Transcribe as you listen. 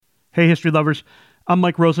Hey, history lovers. I'm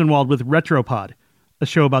Mike Rosenwald with Retropod, a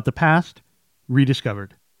show about the past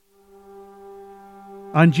rediscovered.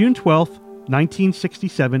 On June 12,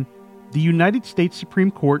 1967, the United States Supreme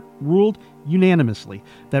Court ruled unanimously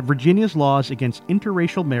that Virginia's laws against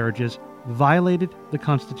interracial marriages violated the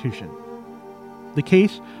Constitution. The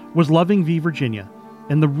case was Loving v. Virginia,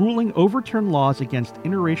 and the ruling overturned laws against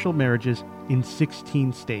interracial marriages in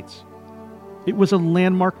 16 states. It was a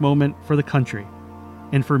landmark moment for the country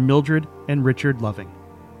and for Mildred and Richard Loving.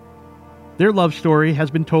 Their love story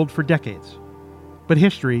has been told for decades, but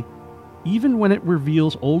history, even when it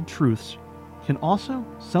reveals old truths, can also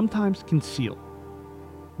sometimes conceal.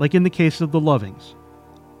 Like in the case of the Lovings,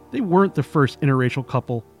 they weren't the first interracial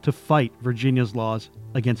couple to fight Virginia's laws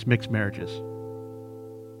against mixed marriages.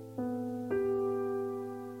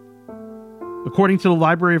 According to the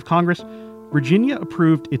Library of Congress, Virginia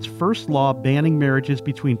approved its first law banning marriages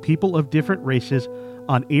between people of different races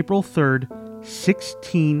on April 3,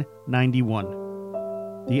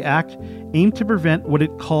 1691. The act aimed to prevent what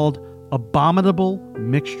it called abominable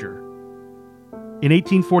mixture. In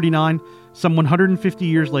 1849, some 150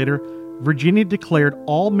 years later, Virginia declared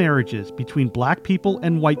all marriages between black people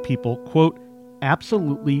and white people, quote,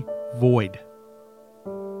 absolutely void.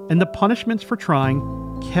 And the punishments for trying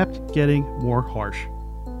kept getting more harsh.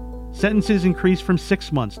 Sentences increased from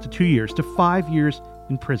 6 months to 2 years to 5 years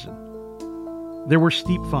in prison. There were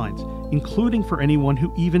steep fines, including for anyone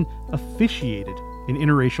who even officiated an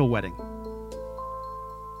interracial wedding.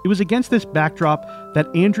 It was against this backdrop that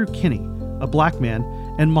Andrew Kinney, a black man,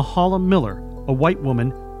 and Mahala Miller, a white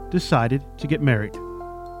woman, decided to get married.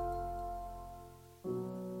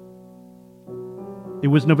 It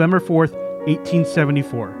was November 4th,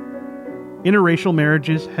 1874. Interracial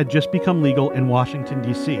marriages had just become legal in Washington,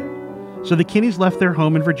 D.C., so the Kinneys left their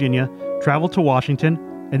home in Virginia, traveled to Washington,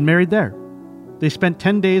 and married there. They spent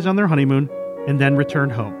 10 days on their honeymoon and then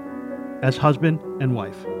returned home as husband and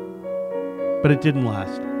wife. But it didn't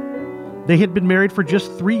last. They had been married for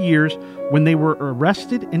just 3 years when they were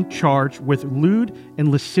arrested and charged with lewd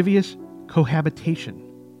and lascivious cohabitation.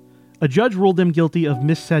 A judge ruled them guilty of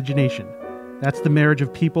miscegenation. That's the marriage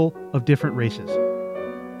of people of different races.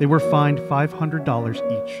 They were fined $500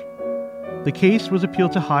 each. The case was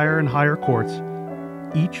appealed to higher and higher courts.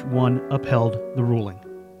 Each one upheld the ruling.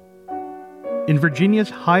 In Virginia's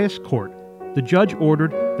highest court, the judge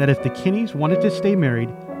ordered that if the Kinneys wanted to stay married,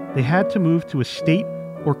 they had to move to a state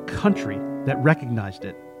or country that recognized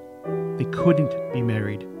it. They couldn't be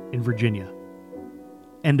married in Virginia.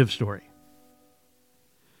 End of story.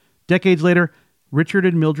 Decades later, Richard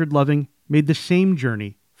and Mildred Loving made the same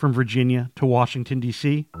journey from Virginia to Washington,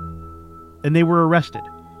 D.C., and they were arrested,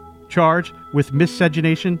 charged with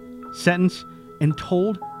miscegenation, sentenced, and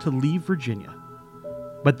told to leave Virginia.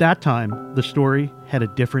 But that time, the story had a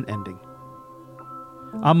different ending.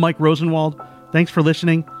 I'm Mike Rosenwald. Thanks for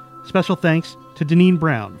listening. Special thanks to Deneen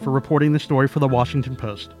Brown for reporting the story for the Washington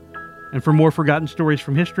Post. And for more forgotten stories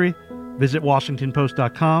from history, visit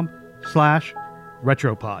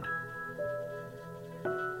washingtonpost.com/retropod.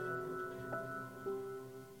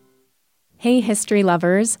 Hey, history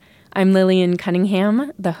lovers. I'm Lillian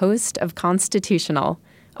Cunningham, the host of Constitutional,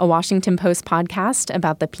 a Washington Post podcast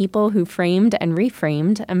about the people who framed and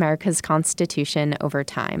reframed America's Constitution over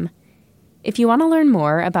time. If you want to learn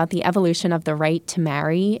more about the evolution of the right to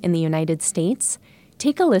marry in the United States,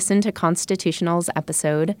 take a listen to Constitutional's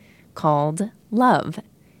episode called Love.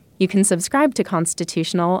 You can subscribe to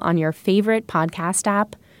Constitutional on your favorite podcast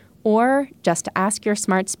app, or just ask your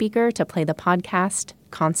smart speaker to play the podcast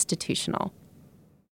Constitutional.